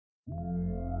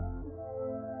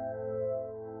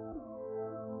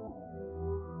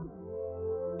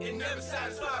It never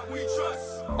satisfied, we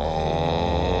trust.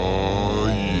 Oh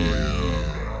yeah.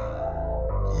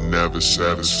 Never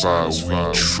satisfied,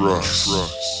 we trust.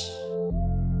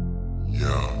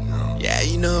 Yeah,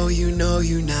 you know you're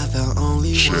not the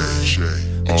only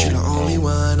one. But you're the only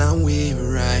one I'm with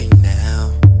right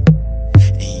now.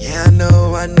 And yeah, I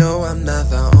know I'm not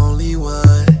the only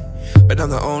one. But I'm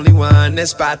the only one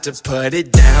that's about to put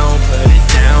it down, put it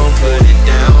down, put it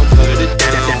down, put it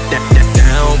down,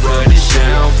 down, put it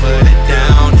down, put it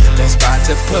down. That's about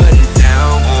to put it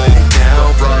down, put it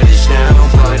down, put it down,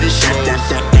 put it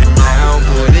down,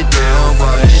 put it down,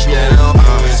 put it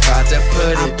down. It's about to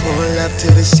put it down. I pull up to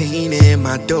the scene and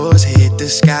my doors hit the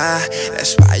sky.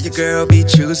 That's why your girl be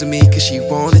choosing me, cause she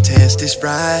wanna test this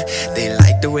ride. They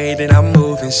like the way that I'm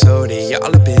moving, so they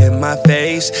all up in my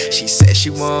face. She said she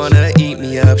wanna eat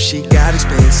me up, she got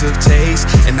expensive taste.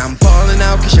 And I'm balling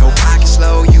out cause your pocket's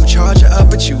low. You charge her up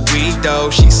but you weak though.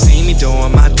 She see me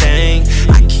doing my thing,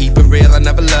 I keep it real, I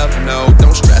never love her, no.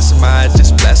 Don't stress her, I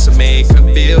just bless her, make her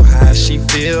feel how she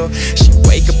feel. She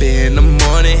wake up in the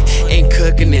morning and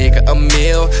cook a nigga a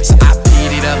meal. So I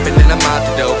beat it up and then I'm out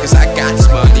the door, cause I got this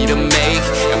money to make.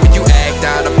 And when you act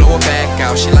out, I blow her back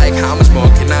out. She like, how much more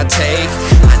can I take?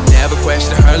 I never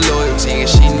question her loyalty and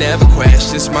she never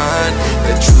questions mine.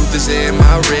 The truth is in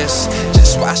my wrist,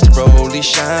 just watch the rollie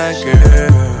shine,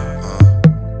 girl.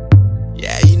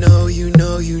 Yeah, you know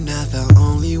you're not the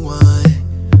only one.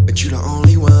 But you're the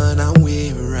only one I'm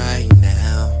with right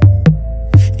now.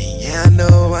 And yeah, I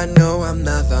know I'm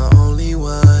not the only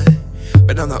one.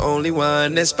 But I'm the only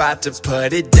one that's about to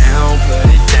put it down, put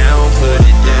it down, put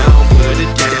it down, put it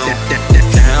down,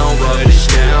 down, put it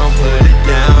down, put it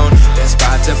down. That's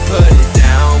about to put it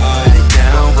down, put it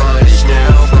down, put it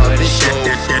down, put it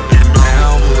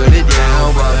down, put it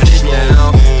down, put it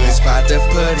down. That's about to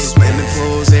put it. Swimming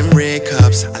pools and red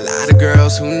cups, a lot of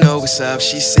girls who know what's up.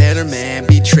 She said her man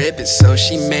be trippin', so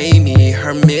she made me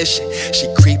her mission. She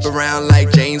creep around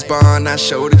like James Bond. I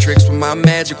showed her tricks with my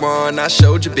magic wand. I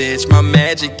showed your bitch my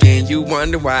magic and you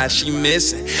wonder why she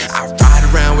missing. I ride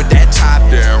around with that top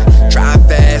down, drive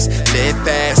fast, live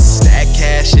fast, stack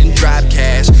cash and drop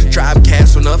cash. Drop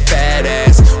cash on a fat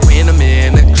ass. When I'm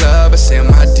in the club, I send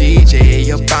my DJ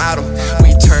a bottle.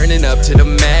 We turning up to the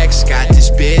max, got this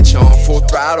bitch on full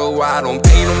throttle. I don't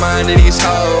pay no mind to these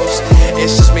hoes,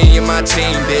 it's just me and my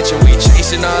team, bitch, and we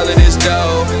chasing all of this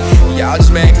dough. Y'all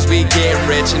just mad cause we getting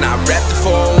rich and I rep the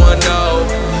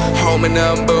 410. Home and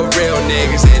nothing but real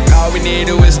niggas, and all we need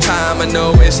is time. I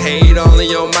know it's hate all in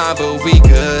your mind, but we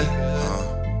good.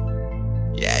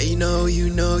 Yeah, you know you're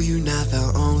not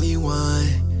the only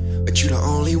one. But you're the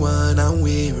only one I'm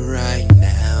with right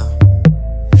now.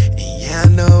 And yeah, I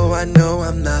know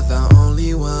I'm not the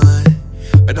only one.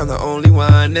 But I'm the only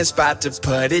one that's about to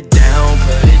put it down,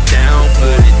 put it down,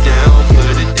 put it down,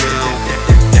 put it down,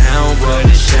 down, put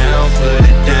it down, put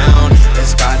it down.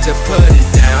 That's about to put it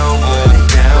down, put it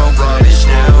down, put it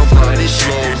down, put it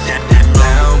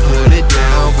down, put it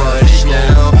down, put it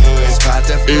down. That's about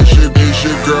to put it down. Is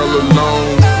your girl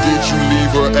alone? Did you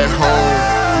leave her at home?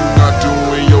 You not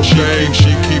doing your thing,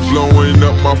 she keep blowing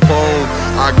up my phone.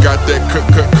 I got that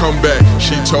comeback,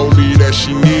 she told me that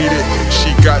she need it.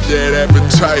 She got that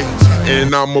appetite,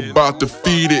 and I'm about to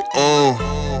feed it,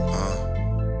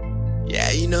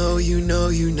 Yeah, you know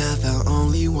you're not the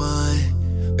only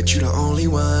one. But you're the only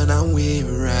one I'm with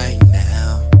right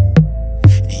now.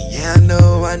 And yeah, I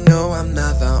know I'm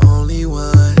not the only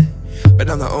one. But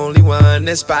I'm the only one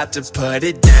that's about to put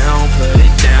it down, put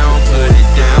it down, put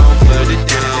it down, put it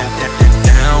down,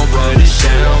 down, put it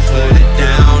down, put it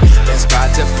down. That's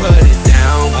about to put it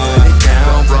down, put it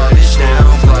down, put it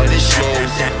down, put it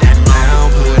down,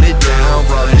 put it down,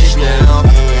 put it down.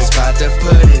 That's about to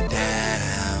put it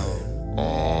down.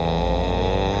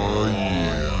 Oh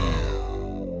yeah.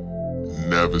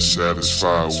 Never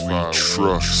satisfied, we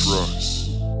trust.